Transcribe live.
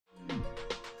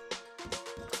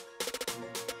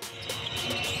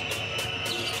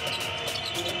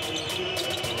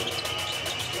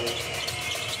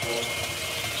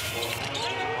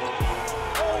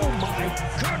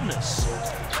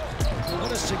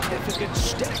significant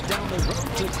step down the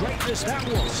road to greatness that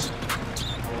was.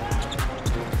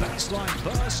 Baseline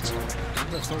burst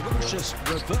and the ferocious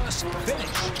reverse finish.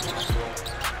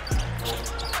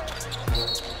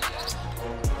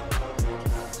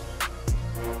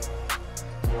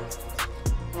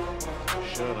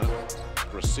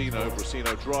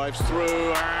 Brasino drives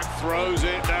through and throws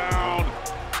it down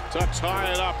to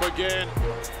tie it up again.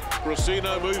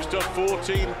 Brasino moves to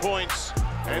 14 points,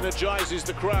 energizes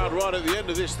the crowd right at the end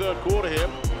of this third quarter here.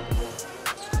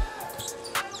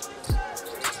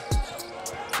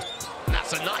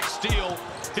 That's a nice steal.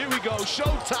 Here we go,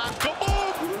 showtime, come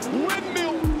on!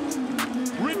 Windmill,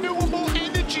 renewable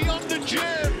energy on the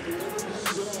jam.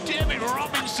 David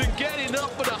Robinson getting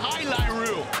up for the highlight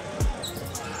reel.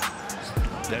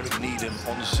 Derek Needham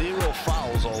on 0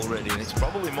 fouls already, and it's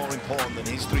probably more important than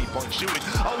his three-point shooting.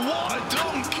 And what a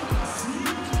dunk!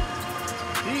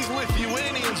 These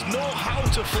Lithuanians know how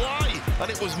to fly,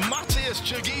 and it was Matthias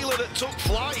Chagila that took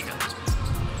flight.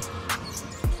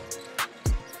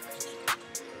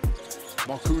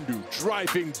 Makundu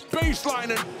driving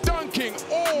baseline and dunking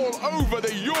all over the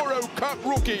EuroCup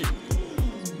rookie.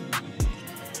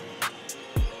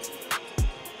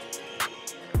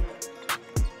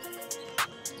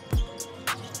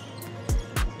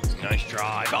 Nice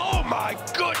drive. Oh my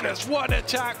goodness, what an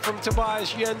attack from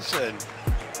Tobias Jensen.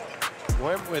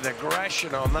 Went with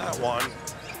aggression on that one.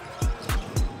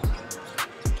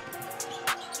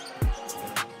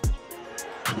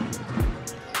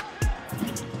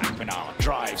 Bernard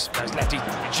drives, Brazletti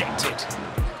rejected.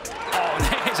 Oh,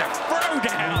 there's a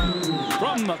throwdown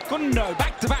from Makundo.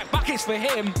 Back-to-back buckets for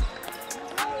him.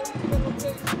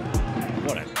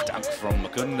 What a dunk from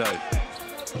Makundo.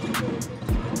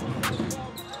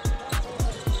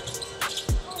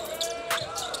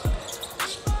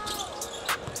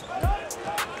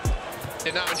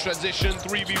 And now in transition,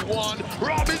 3v1.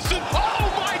 Robinson,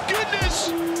 oh my goodness!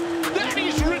 That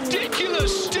is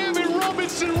ridiculous! David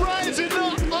Robinson rising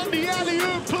up on the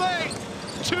alley-oop play.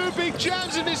 2 big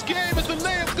jams in this game as the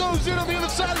layup goes in on the other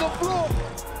side of the floor.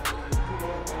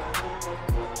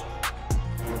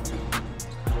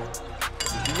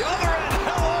 The other end,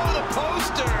 hello, the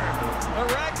poster!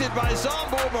 Erected by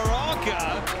Zambor Baraka.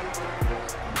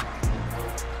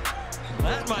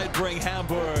 That might bring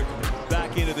Hamburg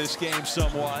back into this game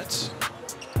somewhat.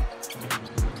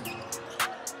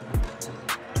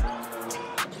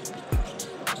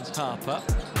 It's Harper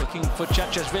looking for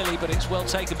Chachashvili, but it's well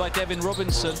taken by Devin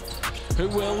Robinson, who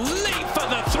will leap for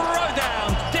the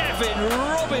throwdown. Devin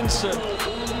Robinson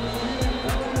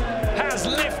has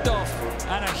liftoff,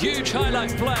 and a huge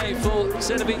highlight play for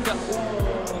Cedevita.